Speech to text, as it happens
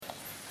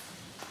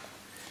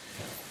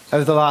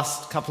Over the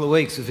last couple of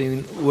weeks, we've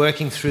been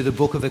working through the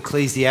book of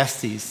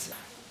Ecclesiastes.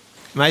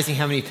 Amazing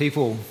how many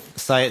people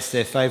say it's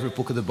their favourite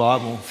book of the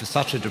Bible for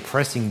such a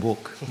depressing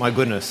book. My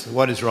goodness,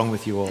 what is wrong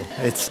with you all?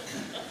 It's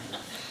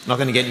not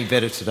going to get any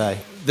better today.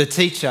 The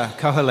teacher,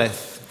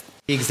 Koheleth,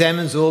 he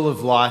examines all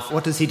of life.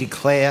 What does he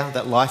declare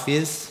that life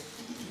is?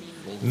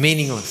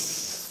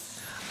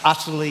 Meaningless.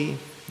 Utterly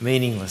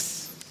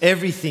meaningless.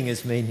 Everything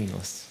is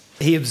meaningless.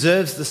 He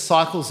observes the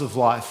cycles of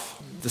life.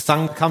 The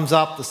sun comes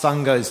up, the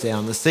sun goes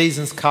down. The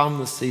seasons come,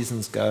 the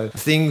seasons go.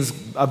 Things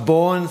are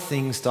born,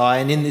 things die.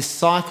 And in this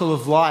cycle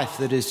of life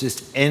that is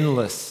just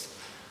endless,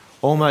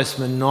 almost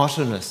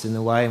monotonous in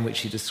the way in which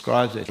he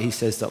describes it, he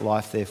says that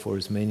life therefore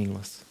is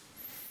meaningless.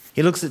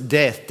 He looks at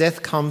death.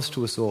 Death comes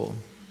to us all.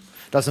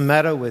 Doesn't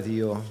matter whether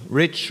you're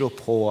rich or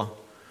poor,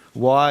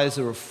 wise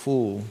or a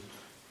fool,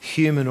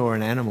 human or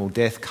an animal,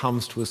 death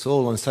comes to us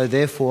all. And so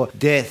therefore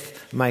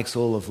death makes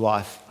all of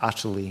life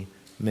utterly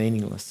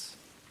meaningless.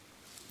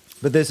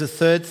 But there's a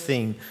third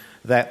thing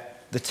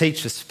that the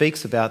teacher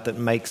speaks about that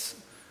makes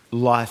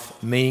life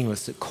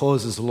meaningless, that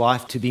causes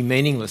life to be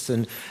meaningless.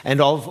 And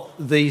of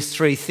these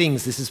three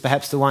things, this is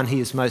perhaps the one he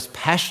is most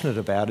passionate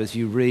about as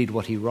you read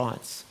what he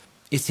writes.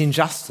 It's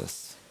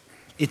injustice.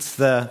 It's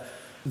the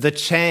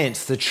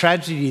chance, the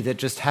tragedy that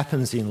just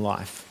happens in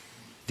life,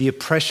 the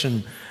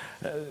oppression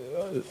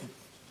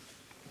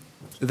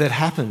that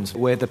happens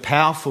where the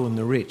powerful and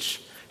the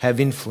rich have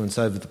influence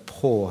over the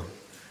poor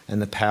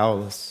and the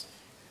powerless.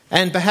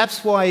 And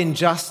perhaps why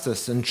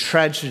injustice and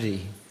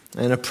tragedy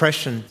and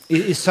oppression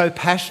is so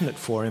passionate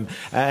for him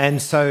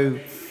and so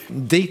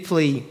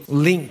deeply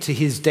linked to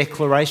his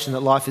declaration that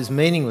life is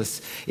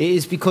meaningless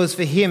is because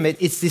for him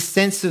it's this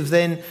sense of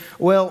then,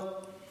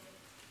 well,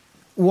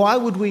 why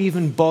would we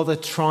even bother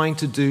trying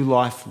to do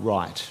life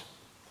right?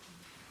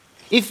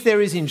 If there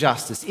is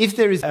injustice, if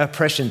there is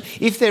oppression,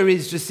 if there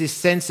is just this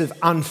sense of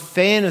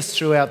unfairness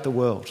throughout the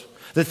world,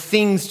 that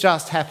things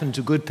just happen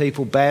to good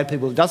people, bad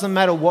people, it doesn't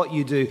matter what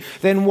you do,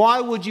 then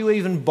why would you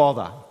even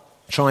bother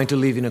trying to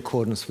live in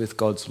accordance with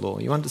God's law?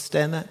 You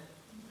understand that?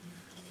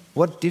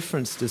 What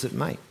difference does it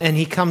make? And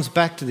he comes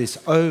back to this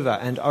over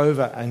and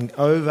over and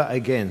over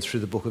again through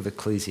the book of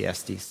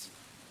Ecclesiastes.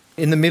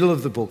 In the middle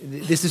of the book,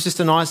 this is just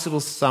a nice little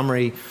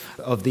summary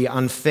of the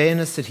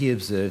unfairness that he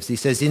observes. He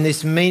says, "In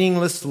this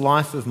meaningless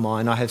life of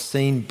mine, I have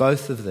seen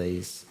both of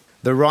these,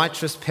 the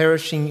righteous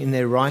perishing in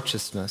their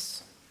righteousness,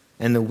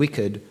 and the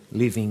wicked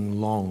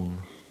living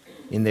long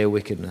in their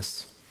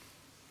wickedness.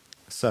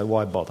 So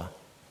why bother?"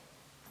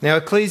 Now,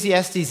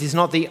 Ecclesiastes is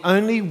not the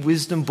only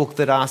wisdom book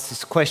that asks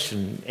this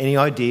question. Any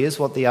ideas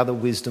what the other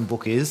wisdom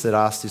book is that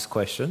asks this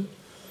question?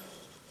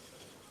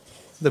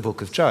 The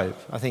book of Job.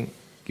 I think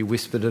you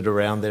whispered it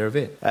around there a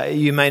bit.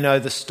 You may know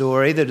the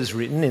story that is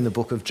written in the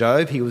book of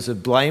Job. He was a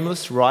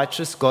blameless,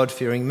 righteous,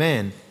 God-fearing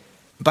man,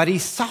 but he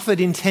suffered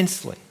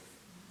intensely.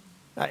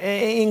 An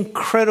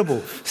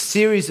incredible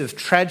series of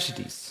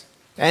tragedies.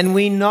 And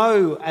we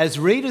know as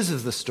readers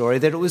of the story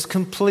that it was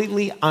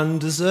completely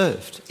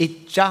undeserved.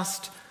 It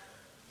just,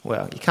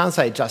 well, you can't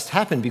say it just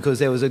happened because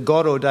there was a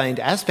God-ordained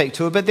aspect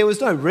to it, but there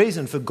was no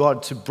reason for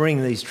God to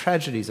bring these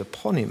tragedies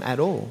upon him at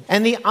all.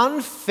 And the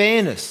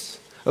unfairness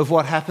of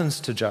what happens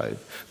to Job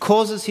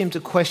causes him to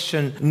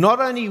question not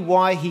only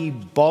why he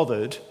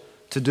bothered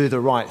to do the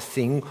right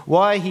thing,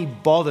 why he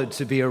bothered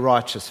to be a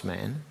righteous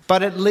man,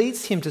 but it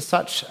leads him to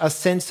such a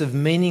sense of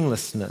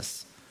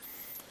meaninglessness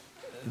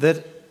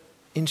that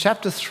in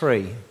chapter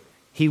 3,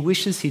 he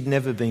wishes he'd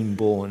never been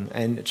born.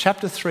 And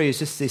chapter 3 is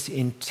just this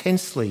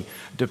intensely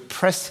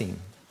depressing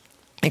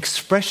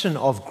expression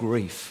of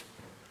grief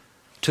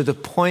to the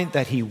point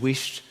that he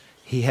wished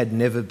he had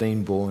never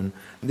been born.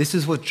 This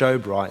is what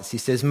Job writes. He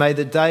says, "May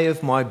the day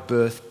of my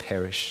birth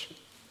perish,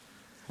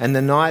 and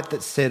the night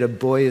that said a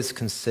boy is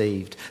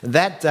conceived.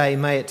 That day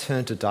may it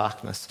turn to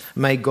darkness.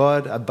 May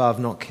God above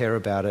not care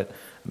about it.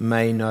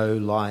 May no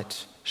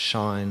light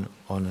shine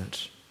on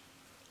it."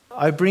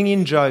 I bring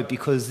in Job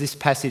because this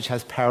passage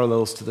has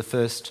parallels to the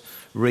first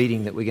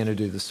reading that we're going to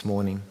do this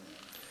morning.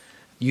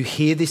 You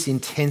hear this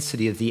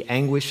intensity of the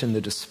anguish and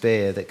the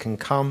despair that can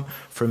come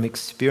from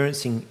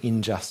experiencing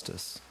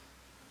injustice.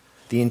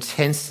 The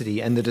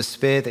intensity and the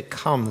despair that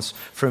comes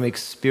from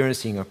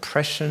experiencing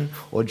oppression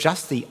or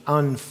just the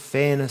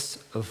unfairness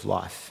of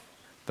life.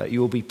 But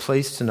you will be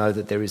pleased to know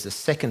that there is a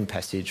second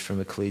passage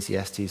from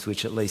Ecclesiastes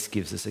which at least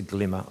gives us a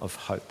glimmer of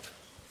hope.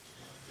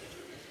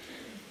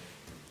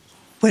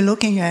 We're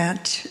looking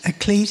at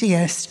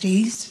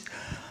Ecclesiastes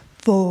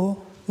 4,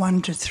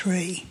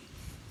 1-3.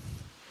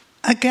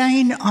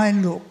 "Again I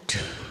looked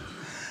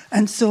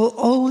and saw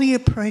all the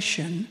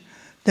oppression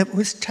that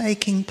was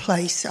taking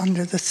place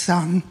under the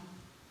sun.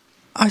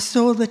 I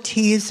saw the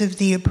tears of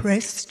the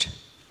oppressed,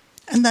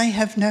 and they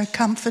have no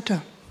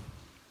comforter.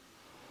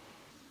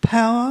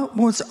 Power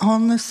was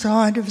on the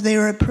side of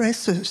their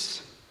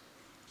oppressors,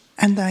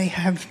 and they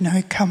have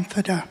no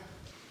comforter.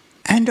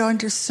 And I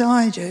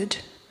decided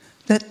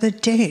that the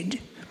dead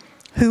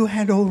who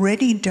had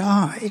already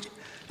died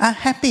are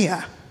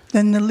happier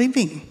than the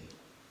living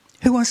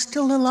who are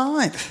still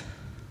alive,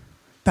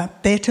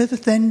 but better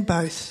than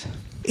both.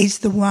 is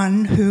the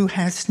one who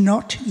has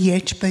not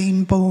yet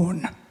been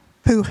born,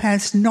 who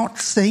has not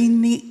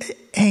seen the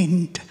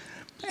end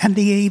and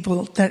the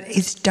evil that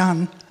is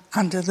done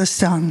under the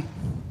sun.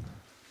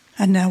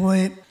 And now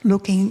we're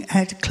looking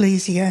at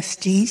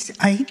Ecclesiastes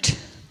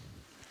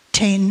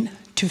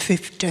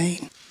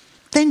 8:10-15.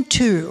 Then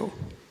too,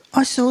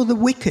 I saw the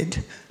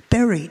wicked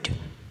buried,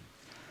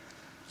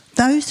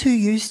 those who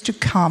used to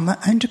come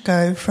and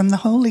go from the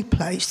holy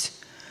place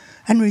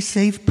and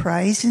receive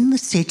praise in the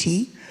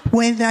city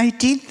where they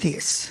did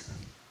this.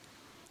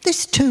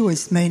 This too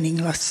is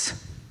meaningless.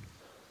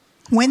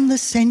 When the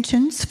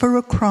sentence for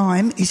a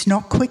crime is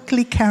not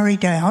quickly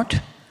carried out,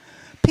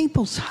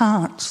 people's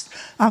hearts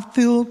are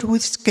filled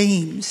with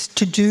schemes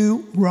to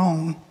do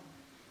wrong.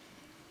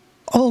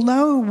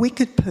 Although a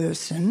wicked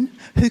person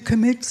who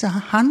commits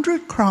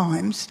 100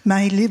 crimes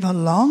may live a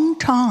long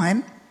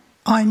time,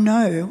 I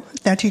know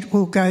that it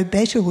will go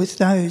better with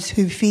those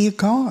who fear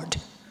God,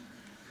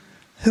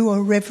 who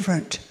are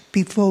reverent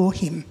before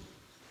him.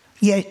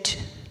 Yet,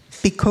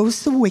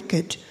 because the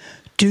wicked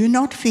do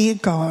not fear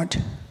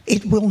God,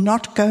 it will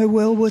not go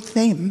well with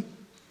them,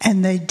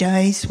 and their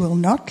days will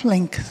not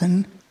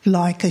lengthen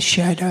like a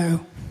shadow.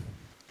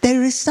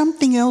 There is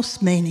something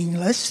else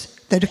meaningless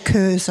that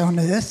occurs on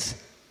earth.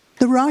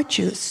 The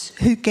righteous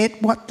who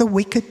get what the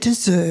wicked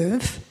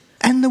deserve,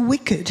 and the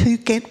wicked who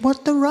get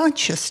what the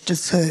righteous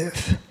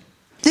deserve.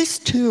 This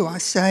too, I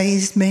say,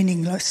 is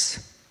meaningless.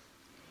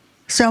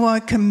 So I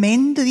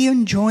commend the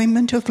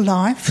enjoyment of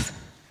life,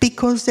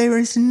 because there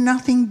is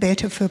nothing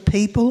better for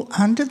people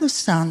under the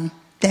sun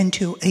than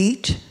to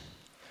eat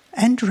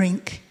and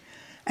drink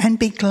and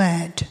be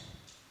glad.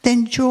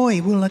 Then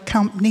joy will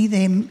accompany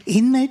them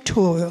in their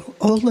toil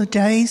all the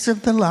days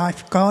of the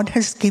life God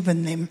has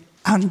given them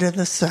under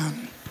the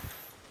sun.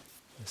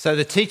 So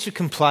the teacher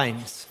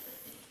complains.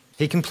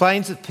 He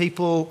complains that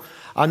people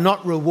are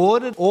not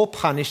rewarded or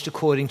punished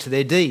according to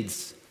their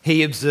deeds.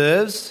 He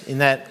observes in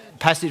that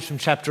passage from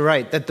chapter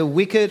 8 that the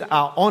wicked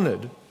are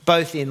honoured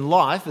both in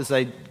life as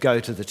they go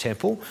to the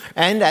temple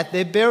and at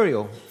their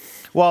burial,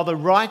 while the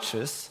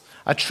righteous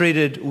are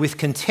treated with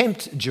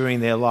contempt during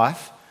their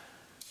life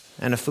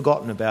and are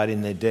forgotten about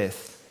in their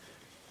death.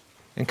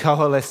 And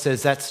Koheleth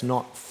says that's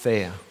not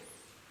fair.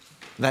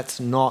 That's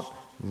not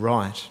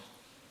right.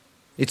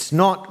 It's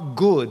not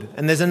good,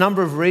 and there's a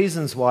number of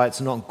reasons why it's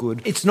not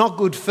good. It's not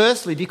good,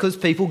 firstly, because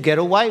people get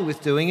away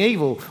with doing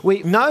evil.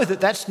 We know that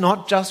that's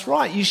not just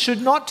right. You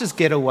should not just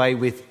get away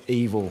with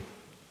evil.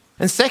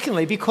 And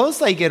secondly, because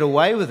they get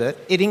away with it,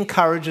 it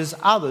encourages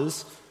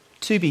others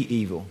to be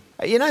evil.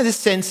 You know, this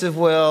sense of,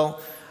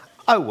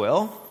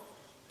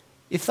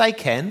 if they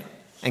can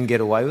and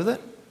get away with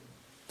it,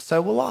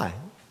 so will I.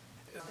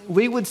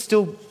 We would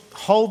still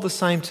hold the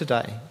same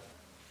today.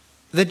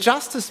 The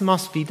justice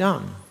must be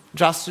done.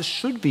 Justice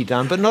should be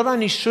done, but not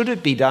only should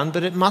it be done,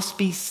 but it must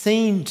be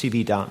seen to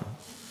be done.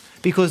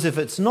 Because if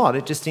it's not,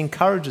 it just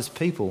encourages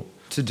people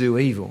to do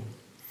evil.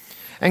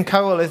 And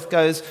Koheleth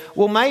goes,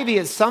 well, maybe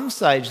at some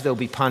stage they'll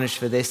be punished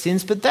for their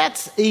sins, but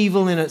that's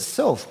evil in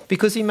itself,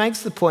 because he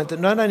makes the point that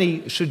not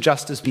only should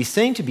justice be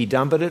seen to be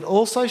done, but it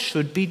also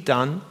should be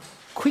done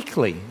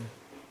quickly.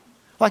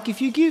 Like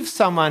if you give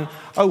someone,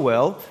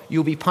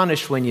 you'll be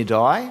punished when you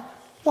die,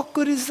 what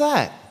good is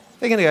that?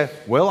 They're going to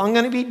go, I'm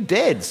going to be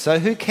dead, so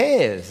who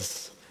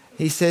cares?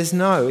 He says,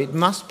 no, it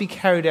must be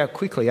carried out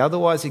quickly.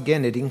 Otherwise,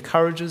 again, it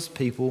encourages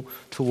people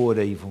toward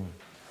evil.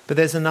 But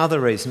there's another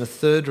reason, a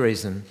third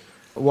reason,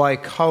 why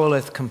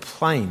Koheleth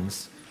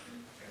complains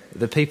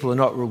that people are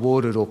not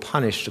rewarded or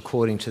punished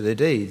according to their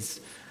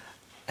deeds.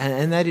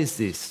 And that is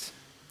this,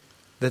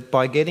 that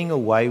by getting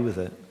away with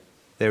it,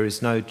 there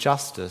is no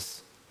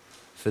justice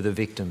for the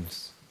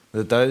victims.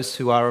 That those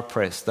who are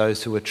oppressed,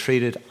 those who are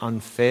treated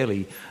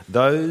unfairly,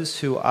 those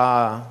who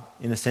are,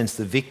 in a sense,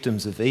 the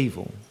victims of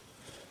evil,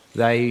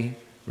 they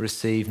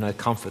receive no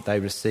comfort, they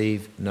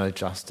receive no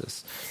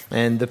justice.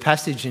 And the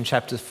passage in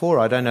chapter 4,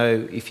 I don't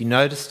know if you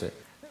noticed it,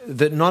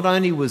 that not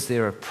only was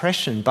there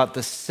oppression, but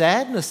the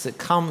sadness that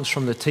comes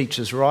from the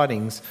teacher's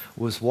writings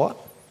was what?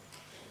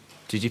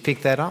 Did you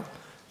pick that up?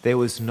 There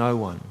was no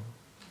one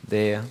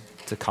there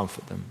to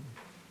comfort them.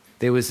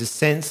 There was a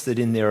sense that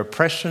in their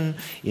oppression,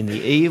 in the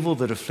evil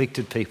that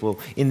afflicted people,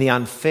 in the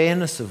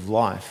unfairness of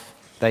life,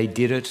 they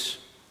did it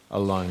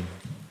alone.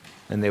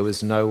 And there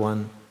was no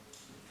one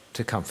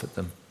to comfort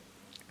them.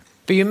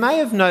 But you may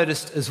have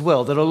noticed as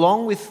well that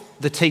along with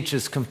the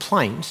teacher's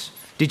complaint,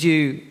 did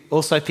you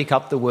also pick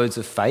up the words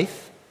of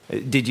faith?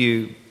 Did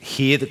you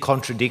hear the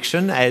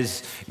contradiction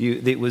as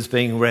it was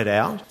being read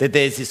out? That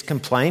there's this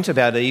complaint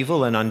about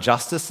evil and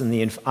injustice and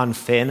the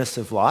unfairness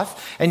of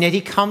life, and yet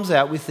he comes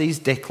out with these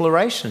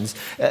declarations.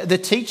 The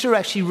teacher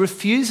actually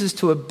refuses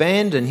to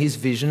abandon his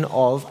vision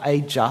of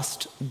a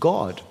just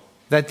God,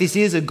 that this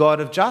is a God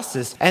of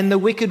justice, and the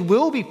wicked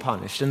will be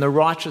punished and the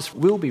righteous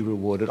will be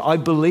rewarded. I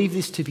believe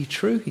this to be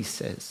true, he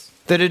says,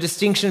 that a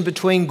distinction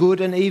between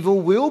good and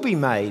evil will be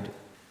made,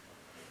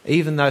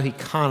 even though he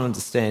can't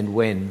understand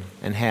when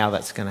and how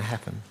that's going to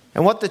happen.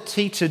 And what the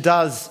teacher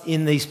does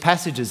in these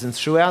passages and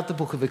throughout the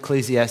book of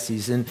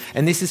Ecclesiastes, and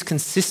this is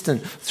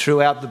consistent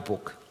throughout the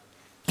book,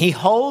 He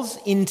holds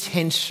in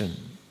tension,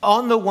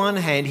 on the one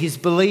hand, his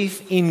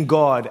belief in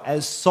God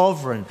as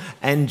sovereign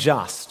and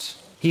just.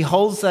 He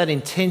holds that in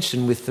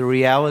tension with the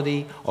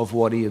reality of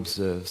what he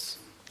observes.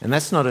 And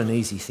that's not an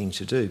easy thing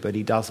to do, but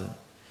he does it.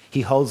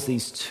 He holds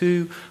these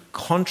two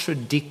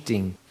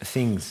contradicting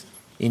things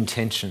in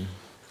tension.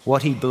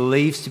 What he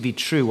believes to be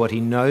true, what he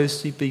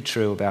knows to be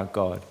true about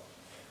God,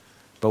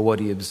 but what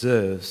he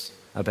observes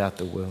about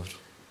the world.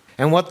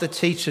 And what the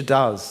teacher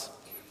does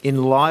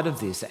in light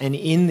of this and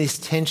in this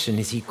tension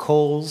is he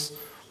calls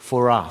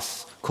for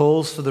us,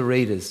 calls for the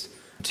readers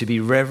to be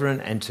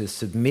reverent and to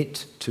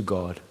submit to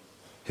God,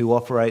 who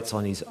operates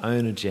on his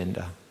own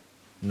agenda,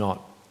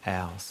 not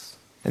ours.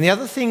 And the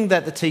other thing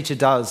that the teacher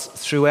does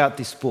throughout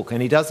this book,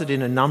 and he does it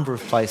in a number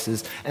of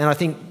places, and I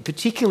think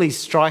particularly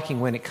striking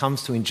when it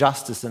comes to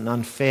injustice and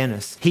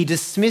unfairness, he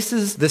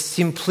dismisses the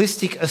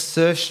simplistic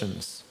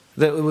assertions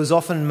that was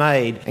often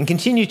made and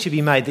continue to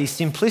be made, these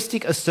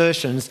simplistic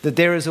assertions that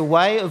there is a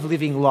way of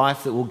living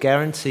life that will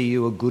guarantee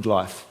you a good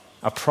life,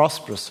 a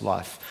prosperous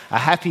life, a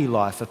happy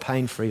life, a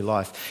pain-free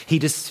life. He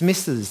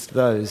dismisses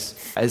those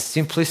as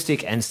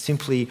simplistic and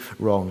simply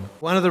wrong.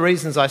 One of the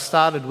reasons I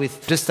started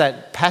with just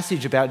that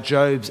passage about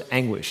Job's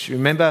anguish.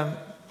 Remember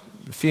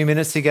a few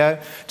minutes ago?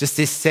 Just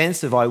this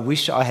sense of, I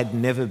wish I had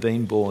never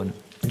been born.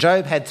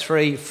 Job had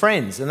 3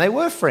 friends, and they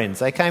were friends.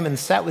 They came and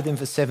sat with him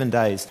for 7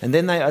 days, and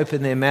then they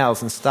opened their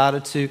mouths and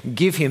started to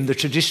give him the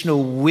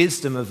traditional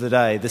wisdom of the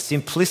day, the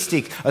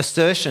simplistic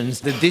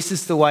assertions that this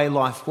is the way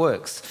life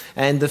works.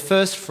 And the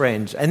first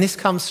friend, and this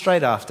comes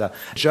straight after,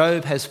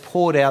 Job has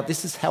poured out,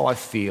 this is how I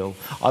feel.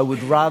 I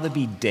would rather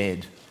be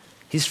dead.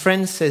 His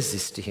friend says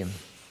this to him.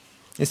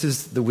 This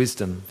is the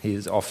wisdom he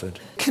has offered.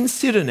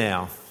 Consider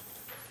now,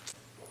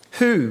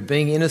 who,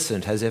 being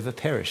innocent, has ever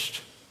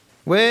perished?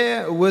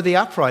 Where were the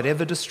upright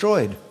ever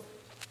destroyed?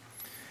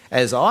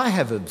 As I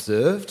have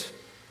observed,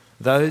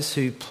 those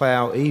who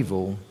plough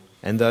evil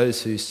and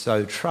those who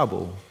sow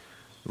trouble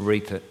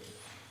reap it.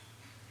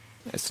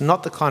 It's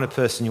not the kind of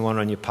person you want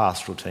on your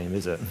pastoral team,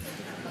 is it?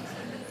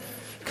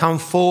 Come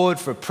forward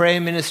for prayer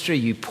ministry,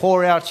 you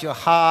pour out your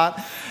heart,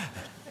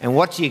 and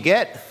what do you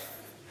get?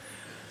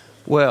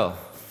 Well,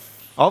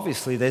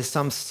 obviously there's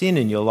some sin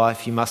in your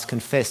life you must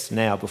confess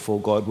now before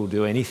God will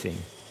do anything.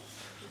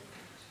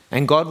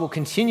 And God will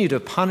continue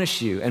to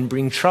punish you and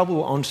bring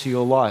trouble onto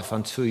your life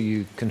until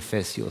you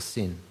confess your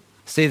sin.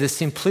 See, the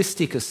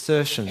simplistic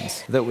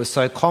assertions that were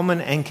so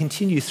common and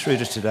continue through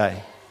to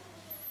today,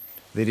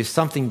 that if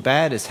something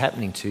bad is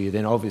happening to you,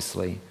 then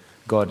obviously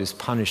God is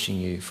punishing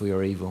you for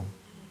your evil.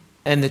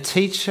 And the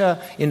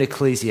teacher in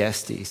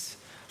Ecclesiastes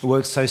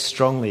works so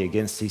strongly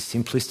against these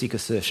simplistic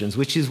assertions,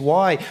 which is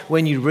why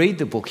when you read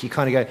the book, you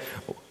kind of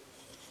go,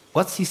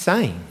 what's he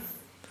saying?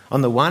 On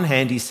the one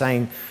hand, he's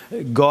saying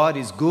God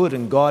is good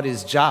and God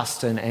is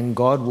just and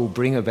God will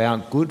bring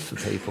about good for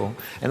people.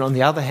 And on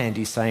the other hand,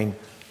 he's saying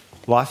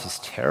life is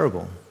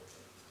terrible.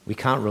 We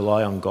can't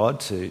rely on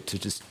God to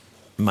just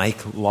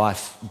make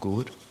life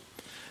good.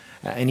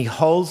 And he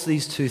holds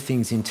these two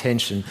things in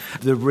tension.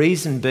 The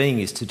reason being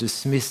is to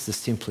dismiss the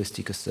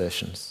simplistic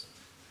assertions,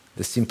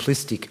 the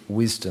simplistic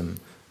wisdom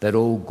that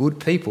all good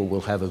people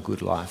will have a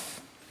good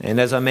life.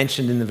 And as I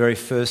mentioned in the very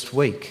first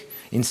week,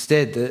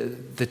 instead,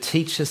 the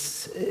teacher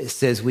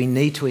says we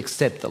need to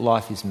accept that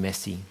life is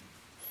messy.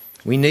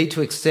 We need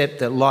to accept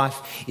that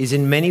life is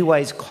in many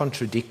ways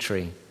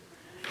contradictory,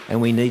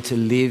 and we need to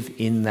live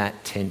in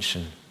that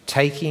tension,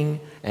 taking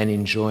and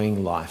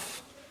enjoying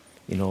life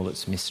in all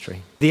its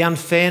mystery. The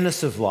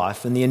unfairness of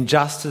life and the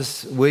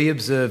injustice we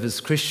observe as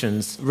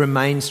Christians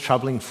remains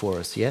troubling for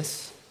us,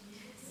 yes?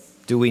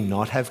 Do we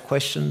not have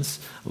questions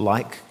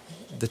like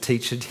the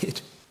teacher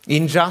did?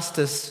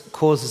 Injustice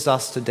causes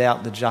us to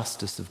doubt the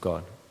justice of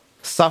God.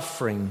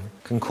 Suffering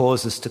can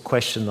cause us to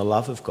question the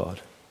love of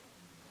God.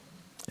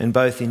 And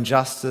both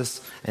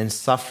injustice and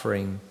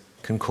suffering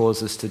can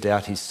cause us to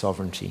doubt his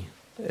sovereignty.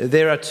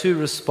 There are two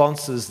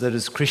responses that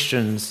as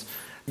Christians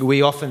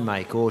we often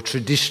make or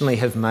traditionally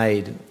have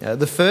made.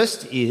 The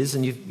first is,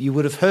 and you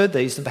would have heard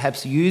these and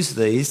perhaps used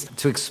these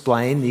to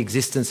explain the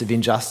existence of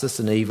injustice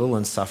and evil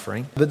and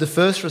suffering. But the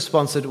first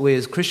response that we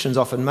as Christians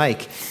often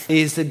make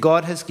is that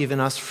God has given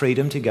us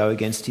freedom to go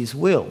against his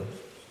will.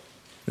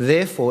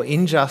 Therefore,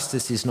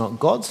 injustice is not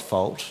God's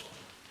fault,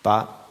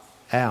 but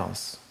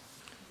ours.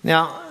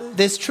 Now,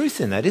 there's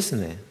truth in that,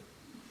 isn't there?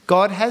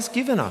 God has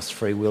given us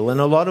free will, and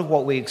a lot of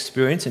what we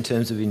experience in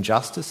terms of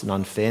injustice and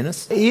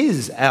unfairness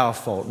is our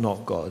fault,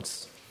 not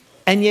God's.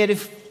 And yet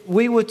if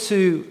we were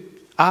to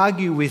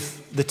argue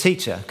with the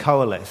teacher,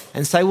 Qoheleth,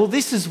 and say, well,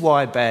 this is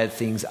why bad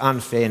things,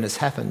 unfairness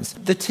happens,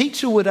 the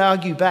teacher would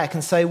argue back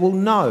and say, well,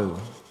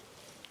 no,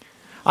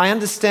 I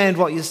understand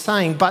what you're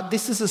saying, but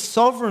this is a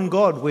sovereign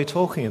God we're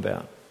talking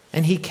about,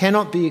 and he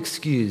cannot be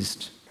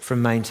excused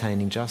from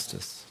maintaining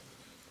justice.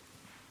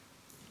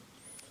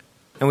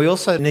 And we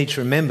also need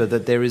to remember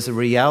that there is a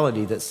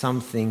reality that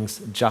some things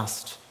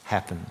just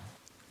happen.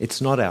 It's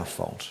not our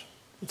fault.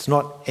 It's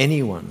not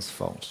anyone's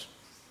fault.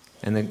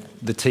 And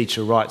the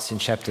teacher writes in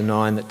chapter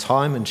 9 that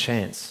time and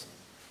chance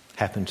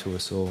happen to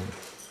us all.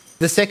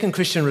 The second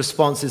Christian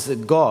response is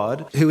that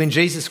God, who in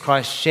Jesus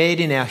Christ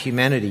shared in our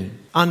humanity,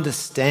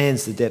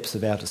 understands the depths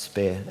of our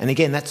despair. And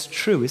again, that's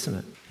true, isn't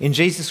it? In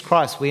Jesus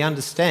Christ, we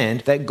understand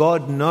that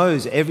God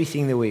knows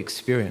everything that we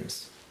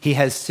experience. He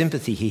has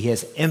sympathy, he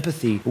has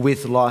empathy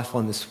with life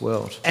on this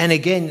world. And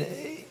again,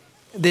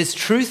 there's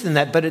truth in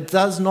that, but it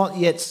does not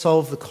yet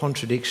solve the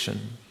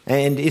contradiction.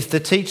 And if the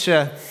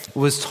teacher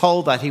was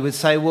told that, he would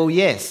say, well,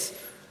 yes,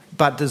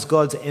 but does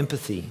God's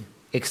empathy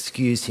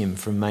excuse him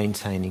from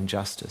maintaining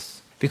justice?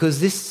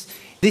 Because this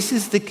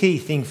is the key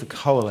thing for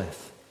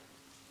Qoheleth.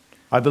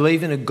 I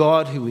believe in a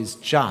God who is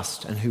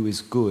just and who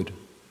is good.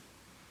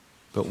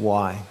 But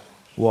why?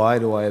 Why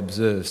do I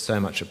observe so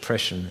much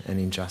oppression and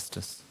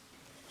injustice?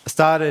 I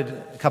started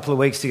a couple of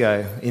weeks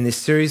ago in this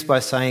series by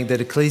saying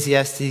that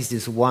Ecclesiastes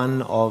is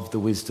one of the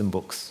wisdom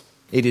books.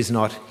 It is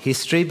not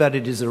history, but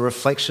it is a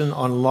reflection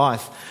on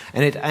life,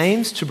 and it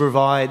aims to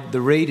provide the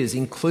readers,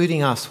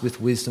 including us,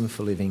 with wisdom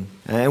for living.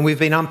 And we've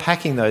been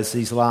unpacking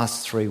these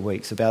last 3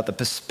 weeks about the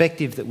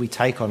perspective that we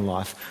take on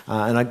life.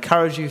 And I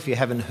encourage you, if you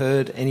haven't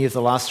heard any of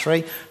the last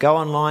 3, go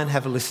online,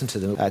 have a listen to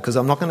them, because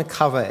I'm not going to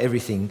cover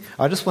everything.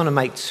 I just want to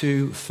make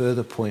 2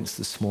 further points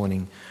this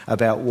morning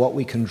about what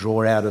we can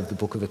draw out of the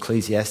book of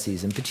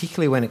Ecclesiastes, and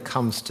particularly when it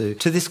comes to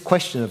this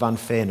question of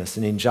unfairness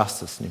and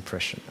injustice and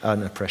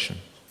oppression.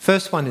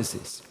 First one is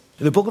this.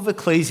 The book of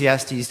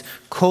Ecclesiastes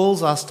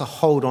calls us to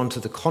hold on to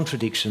the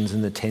contradictions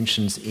and the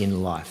tensions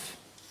in life.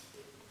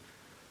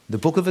 The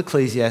book of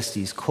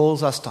Ecclesiastes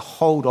calls us to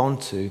hold on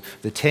to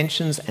the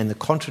tensions and the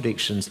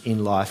contradictions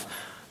in life,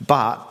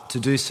 but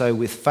to do so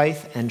with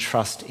faith and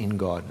trust in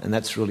God. And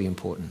that's really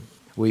important.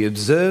 We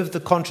observe the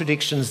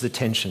contradictions, the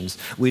tensions.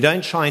 We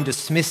don't try and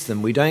dismiss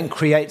them. We don't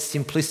create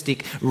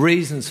simplistic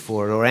reasons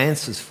for it or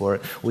answers for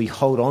it. We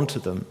hold on to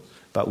them,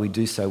 but we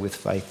do so with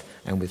faith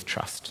and with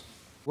trust.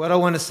 What I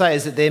want to say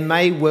is that there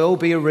may well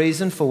be a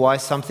reason for why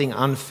something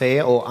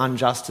unfair or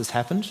unjust has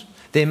happened.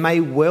 There may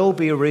well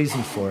be a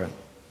reason for it.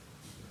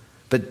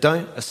 But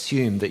don't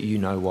assume that you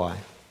know why.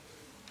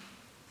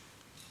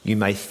 You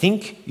may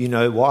think you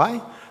know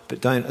why,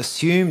 but don't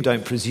assume,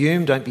 don't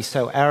presume, don't be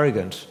so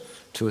arrogant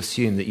to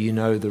assume that you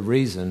know the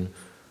reason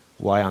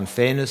why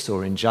unfairness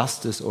or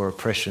injustice or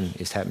oppression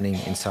is happening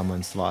in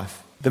someone's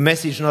life. The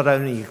message, not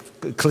only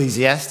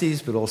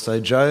Ecclesiastes, but also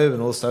Job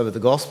and also the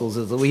Gospels,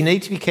 is that we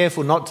need to be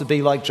careful not to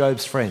be like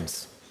Job's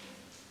friends,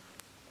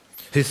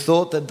 who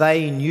thought that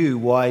they knew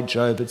why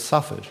Job had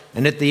suffered.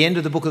 And at the end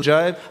of the book of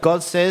Job,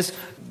 God says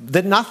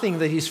that nothing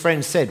that his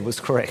friends said was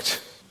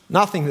correct.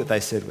 Nothing that they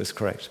said was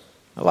correct.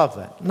 I love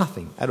that.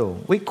 Nothing at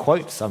all. We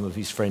quote some of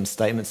his friends'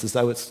 statements as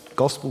though it's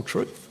gospel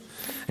truth.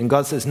 And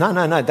God says, no,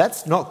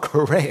 that's not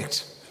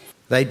correct.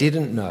 They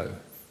didn't know.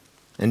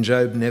 And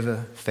Job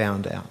never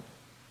found out.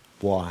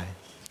 Why?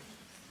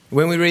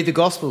 When we read the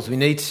Gospels, we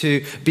need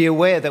to be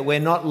aware that we're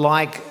not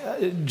like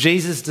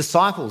Jesus'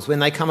 disciples when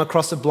they come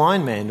across a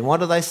blind man. And what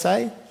do they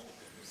say?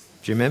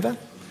 Do you remember?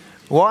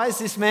 Why is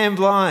this man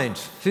blind?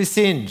 Who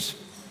sinned?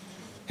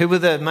 Who were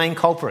the main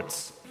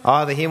culprits?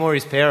 Either him or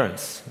his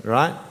parents,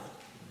 right?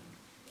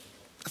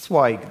 That's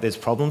why there's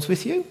problems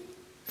with you.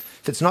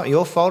 If it's not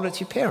your fault, it's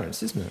your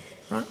parents, isn't it?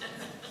 Right?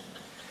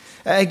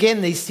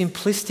 Again, these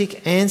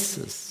simplistic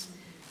answers.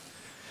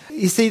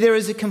 You see, there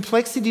is a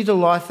complexity to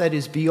life that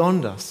is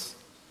beyond us.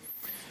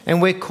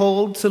 And we're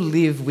called to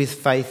live with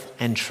faith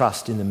and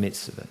trust in the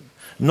midst of it.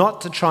 Not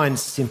to try and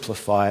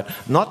simplify it,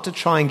 not to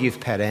try and give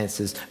pat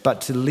answers,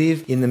 but to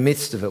live in the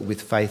midst of it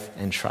with faith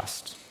and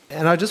trust.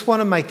 And I just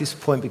want to make this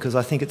point because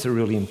I think it's a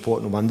really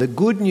important one. The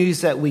good news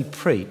that we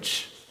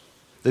preach,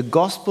 the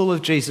gospel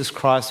of Jesus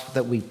Christ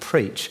that we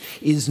preach,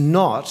 is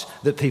not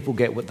that people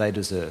get what they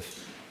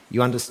deserve.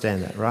 You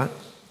understand that, right?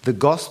 The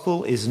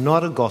gospel is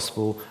not a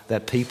gospel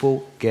that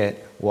people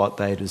get what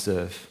they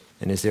deserve.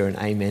 And is there an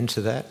amen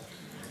to that?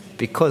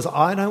 Because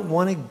I don't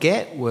want to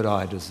get what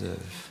I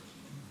deserve.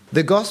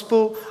 The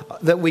gospel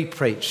that we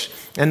preach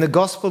and the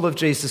gospel of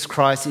Jesus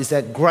Christ is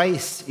that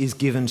grace is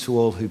given to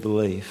all who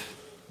believe.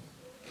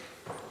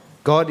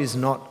 God is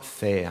not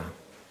fair.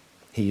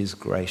 He is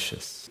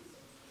gracious.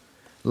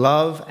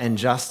 Love and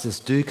justice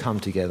do come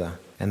together,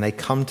 and they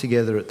come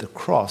together at the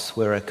cross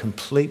where a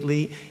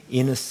completely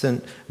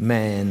innocent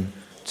man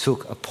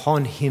took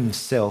upon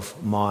himself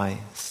my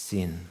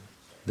sin.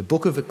 The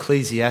book of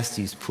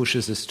Ecclesiastes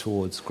pushes us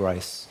towards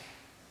grace.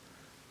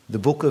 The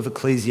book of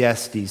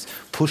Ecclesiastes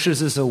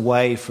pushes us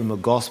away from a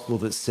gospel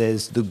that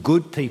says the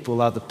good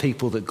people are the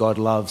people that God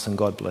loves and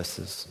God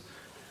blesses,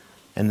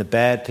 and the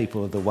bad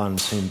people are the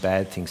ones whom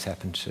bad things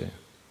happen to.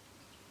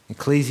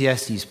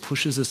 Ecclesiastes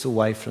pushes us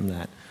away from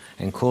that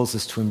and calls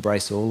us to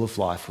embrace all of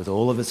life with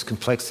all of its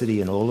complexity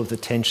and all of the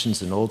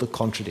tensions and all the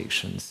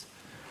contradictions.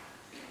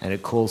 And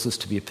it calls us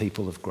to be a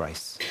people of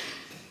grace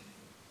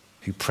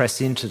who press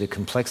into the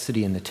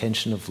complexity and the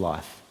tension of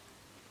life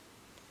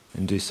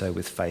and do so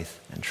with faith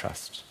and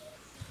trust.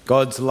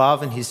 God's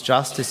love and his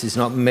justice is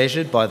not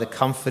measured by the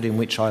comfort in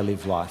which I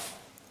live life.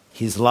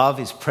 His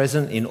love is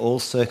present in all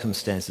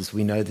circumstances.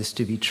 We know this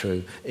to be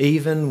true,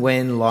 even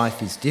when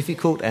life is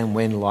difficult and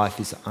when life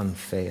is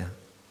unfair.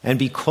 And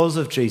because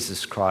of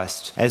Jesus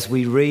Christ, as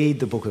we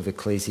read the book of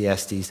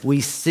Ecclesiastes, we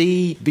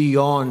see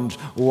beyond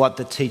what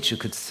the teacher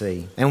could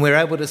see. And we're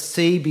able to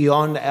see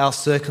beyond our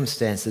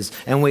circumstances.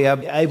 And we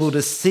are able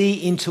to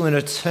see into an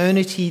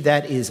eternity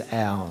that is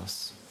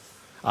ours.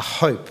 A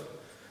hope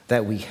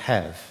that we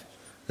have,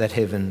 that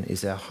heaven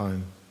is our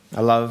home.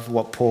 I love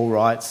what Paul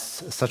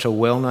writes, such a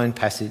well-known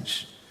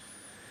passage.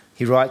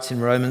 He writes in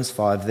Romans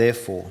 5,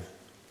 "Therefore,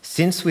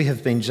 since we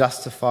have been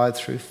justified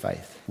through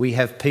faith, we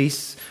have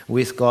peace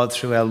with God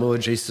through our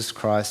Lord Jesus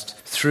Christ,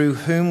 through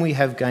whom we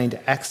have gained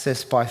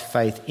access by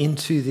faith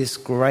into this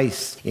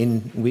grace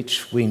in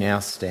which we now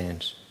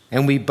stand.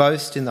 And we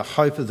boast in the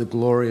hope of the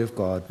glory of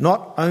God.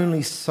 Not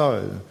only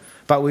so,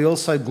 but we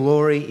also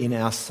glory in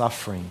our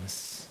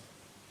sufferings."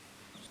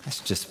 That's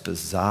just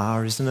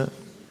bizarre, isn't it?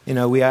 You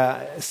know, we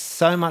are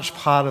so much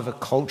part of a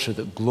culture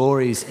that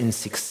glories in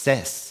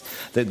success,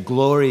 that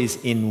glories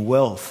in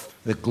wealth,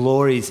 that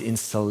glories in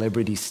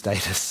celebrity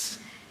status.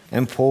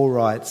 And Paul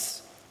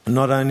writes,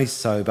 "Not only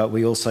so, but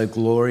we also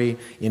glory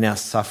in our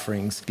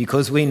sufferings,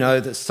 because we know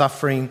that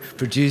suffering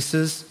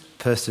produces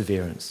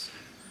perseverance.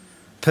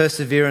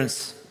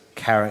 Perseverance,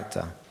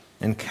 character,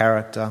 and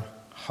character,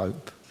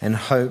 hope. And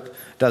hope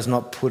does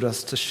not put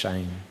us to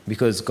shame,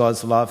 because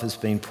God's love has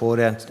been poured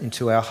out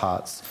into our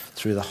hearts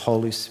through the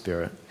Holy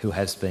Spirit who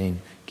has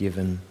been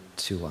given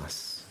to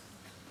us."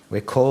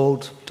 We're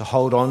called to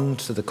hold on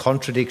to the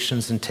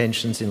contradictions and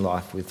tensions in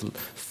life with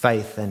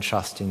faith and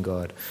trust in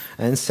God.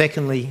 And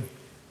secondly,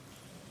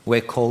 we're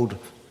called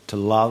to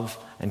love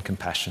and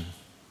compassion.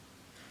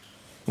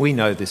 We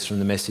know this from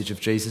the message of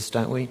Jesus,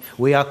 don't we?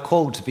 We are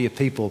called to be a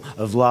people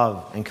of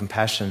love and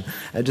compassion.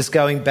 Just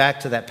going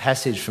back to that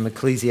passage from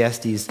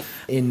Ecclesiastes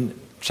in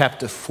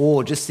chapter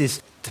 4, just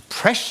this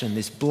depression,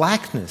 this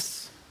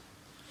blackness.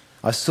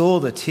 "I saw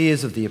the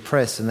tears of the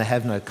oppressed and they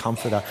have no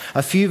comforter."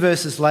 A few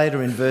verses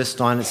later in verse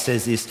 9 it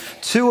says this,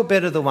 "Two are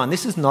better than one."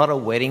 This is not a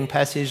wedding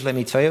passage, let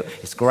me tell you.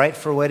 It's great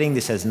for a wedding.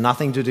 This has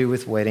nothing to do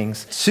with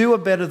weddings. Two are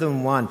better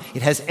than one.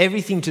 It has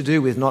everything to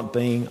do with not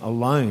being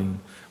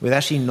alone, with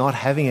actually not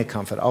having a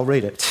comfort. I'll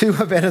read it. "Two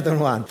are better than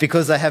one,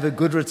 because they have a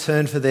good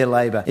return for their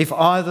labour. If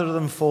either of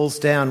them falls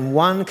down,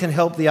 one can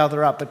help the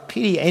other up, but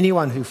pity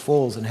anyone who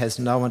falls and has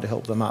no one to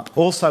help them up.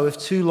 Also, if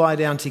two lie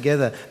down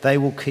together, they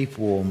will keep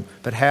warm.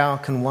 But how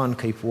can one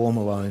keep warm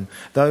alone?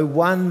 Though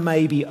one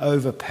may be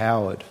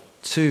overpowered,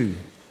 two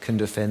can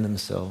defend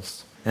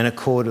themselves. And a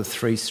cord of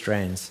 3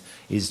 strands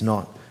is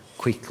not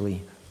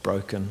quickly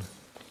broken."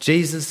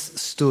 Jesus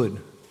stood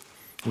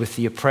with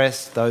the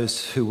oppressed,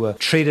 those who were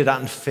treated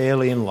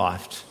unfairly in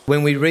life.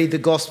 When we read the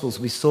Gospels,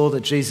 we saw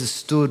that Jesus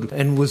stood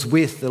and was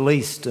with the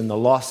least and the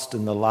lost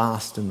and the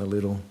last and the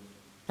little.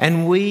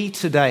 And we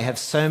today have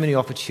so many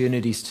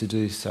opportunities to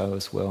do so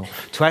as well,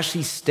 to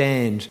actually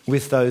stand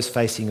with those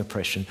facing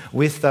oppression,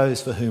 with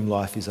those for whom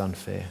life is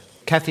unfair.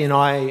 Kathy and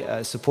I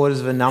are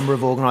supporters of a number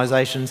of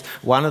organisations.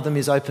 One of them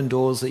is Open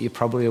Doors, that you're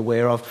probably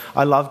aware of.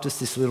 I love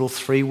just this little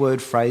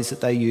 3-word phrase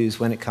that they use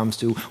when it comes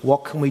to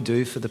what can we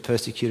do for the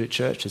persecuted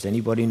church. Does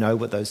anybody know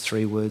what those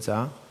 3 words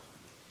are?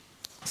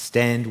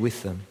 Stand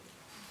with them.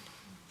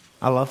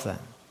 I love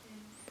that.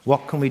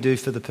 What can we do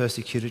for the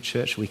persecuted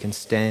church? We can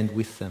stand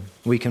with them.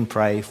 We can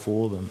pray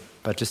for them.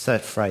 But just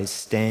that phrase,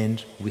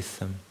 stand with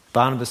them.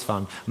 Barnabas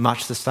Fund,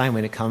 much the same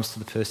when it comes to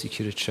the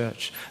persecuted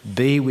church.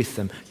 Be with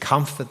them,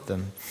 comfort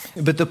them.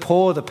 But the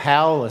poor, the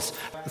powerless,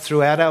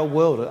 throughout our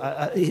world,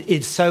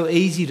 it's so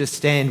easy to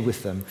stand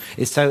with them.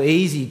 It's so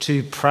easy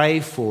to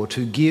pray for,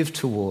 to give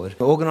toward.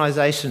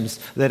 Organisations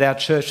that our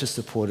church has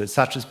supported,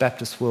 such as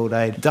Baptist World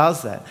Aid,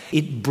 does that.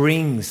 It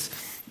brings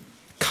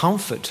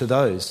comfort to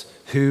those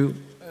who...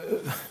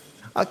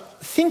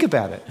 think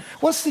about it.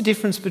 What's the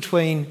difference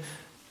between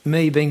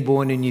me being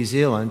born in New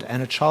Zealand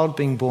and a child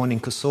being born in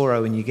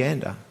Kasoro in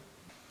Uganda?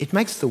 It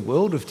makes the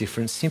world of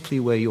difference simply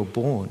where you're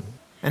born.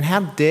 And how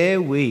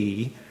dare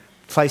we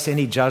place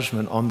any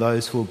judgment on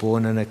those who are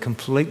born in a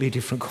completely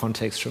different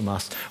context from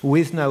us,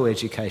 with no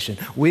education,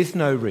 with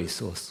no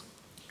resource,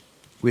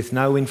 with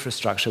no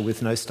infrastructure,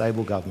 with no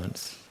stable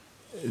governments.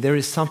 There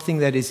is something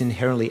that is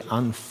inherently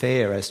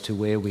unfair as to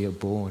where we are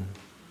born.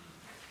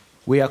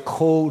 We are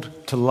called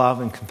to love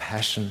and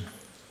compassion.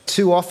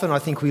 Too often, I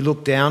think we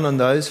look down on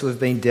those who have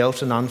been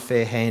dealt an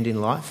unfair hand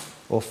in life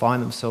or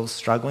find themselves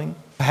struggling.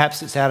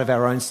 Perhaps it's out of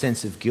our own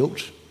sense of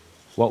guilt,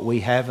 what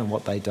we have and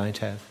what they don't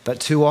have. But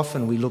too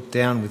often we look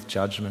down with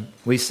judgment.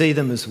 We see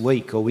them as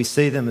weak, or we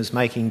see them as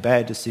making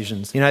bad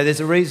decisions. You know, there's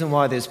a reason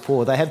why there's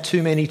poor. They have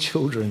too many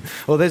children.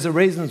 Or there's a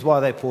reason why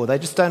they're poor. They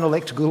just don't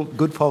elect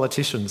good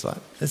politicians, like,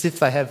 as if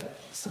they have,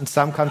 in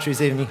some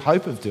countries, even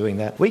hope of doing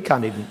that. We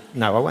can't even...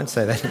 No, I won't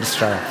say that in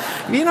Australia.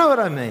 You know what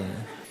I mean?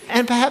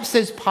 And perhaps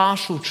there's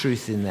partial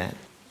truth in that.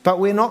 But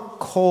we're not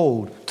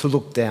called to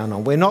look down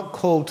on. We're not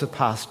called to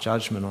pass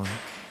judgment on.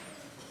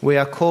 We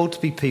are called to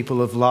be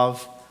people of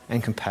love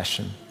and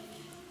compassion.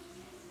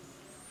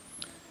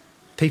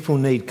 People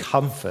need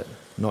comfort,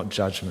 not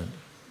judgment.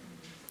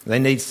 They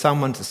need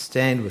someone to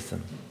stand with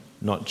them,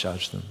 not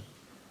judge them.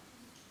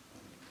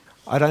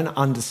 I don't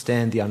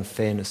understand the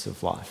unfairness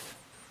of life.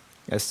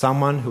 As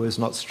someone who has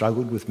not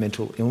struggled with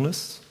mental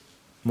illness,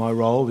 My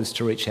role is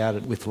to reach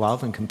out with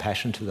love and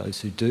compassion to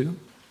those who do,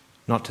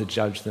 not to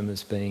judge them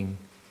as being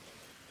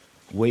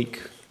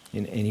weak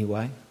in any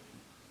way.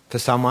 For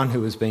someone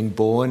who has been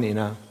born in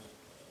a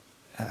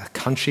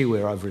country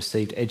where I've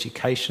received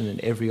education and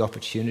every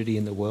opportunity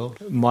in the world,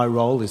 my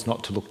role is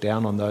not to look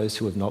down on those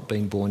who have not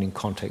been born in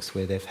contexts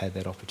where they've had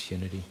that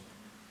opportunity.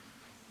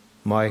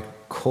 My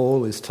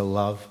call is to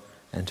love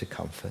and to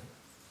comfort.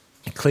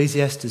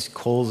 Ecclesiastes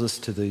calls us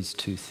to these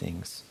two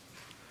things,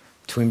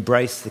 to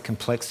embrace the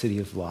complexity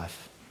of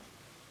life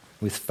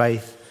with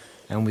faith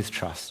and with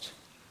trust,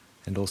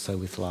 and also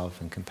with love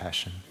and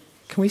compassion.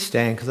 Can we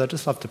stand? Because I'd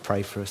just love to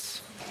pray for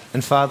us.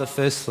 And Father,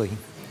 firstly,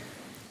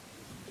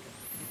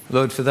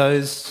 Lord, for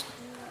those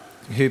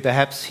who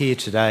perhaps here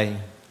today,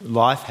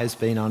 life has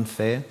been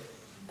unfair,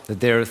 that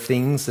there are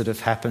things that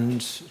have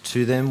happened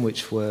to them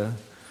which were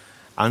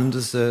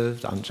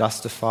undeserved,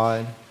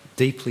 unjustified,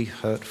 deeply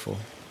hurtful.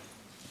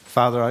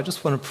 Father, I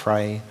just want to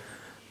pray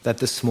that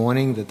this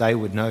morning that they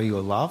would know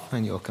your love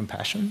and your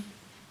compassion,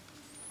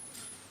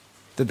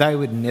 that they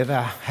would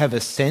never have a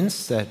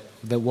sense that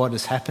what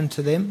has happened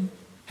to them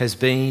has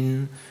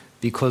been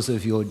because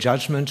of your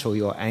judgment or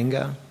your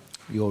anger,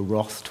 your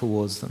wrath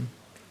towards them.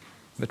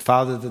 But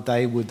Father, that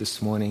they would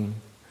this morning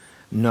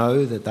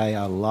know that they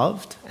are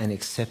loved and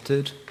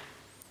accepted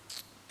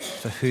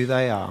for who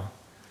they are.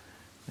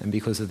 And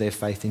because of their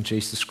faith in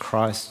Jesus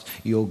Christ,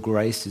 your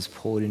grace is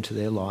poured into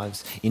their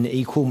lives in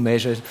equal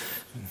measure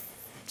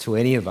to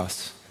any of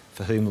us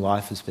for whom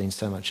life has been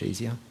so much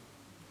easier.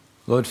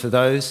 Lord, for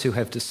those who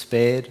have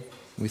despaired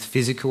with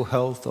physical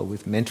health or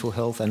with mental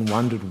health and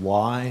wondered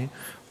why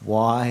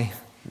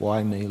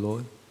me,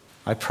 Lord?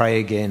 I pray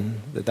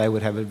again that they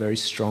would have a very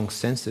strong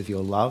sense of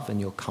your love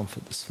and your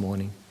comfort this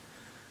morning.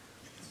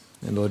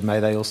 And Lord, may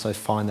they also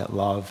find that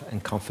love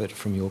and comfort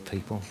from your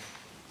people.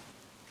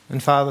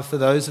 And Father, for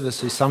those of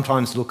us who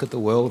sometimes look at the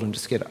world and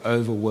just get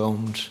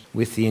overwhelmed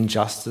with the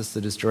injustice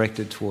that is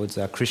directed towards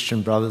our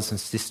Christian brothers and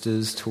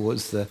sisters,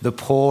 towards the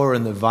poor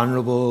and the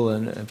vulnerable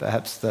and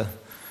perhaps the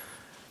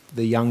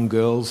young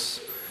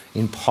girls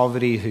in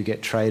poverty who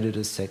get traded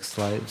as sex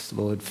slaves,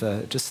 Lord,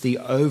 for just the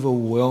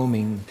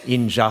overwhelming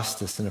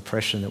injustice and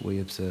oppression that we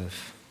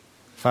observe.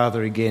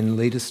 Father, again,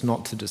 lead us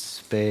not to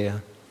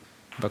despair,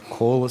 but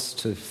call us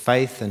to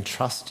faith and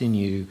trust in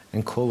you,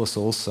 and call us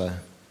also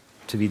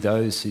to be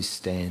those who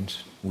stand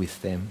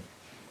with them,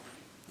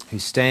 who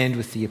stand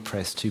with the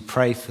oppressed, who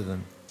pray for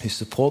them, who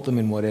support them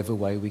in whatever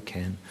way we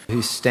can,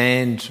 who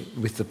stand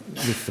with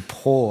the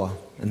poor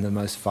and the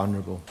most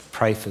vulnerable,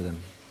 pray for them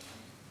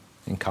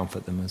and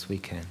comfort them as we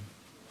can.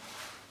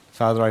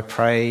 Father, I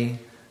pray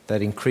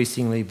that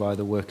increasingly by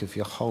the work of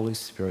your Holy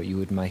Spirit you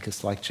would make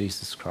us like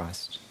Jesus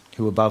Christ,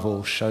 who above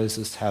all shows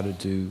us how to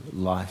do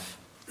life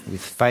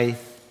with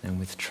faith and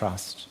with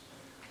trust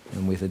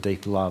and with a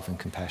deep love and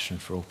compassion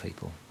for all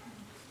people.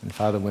 And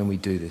Father, when we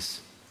do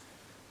this,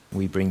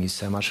 we bring you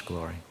so much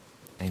glory.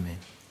 Amen.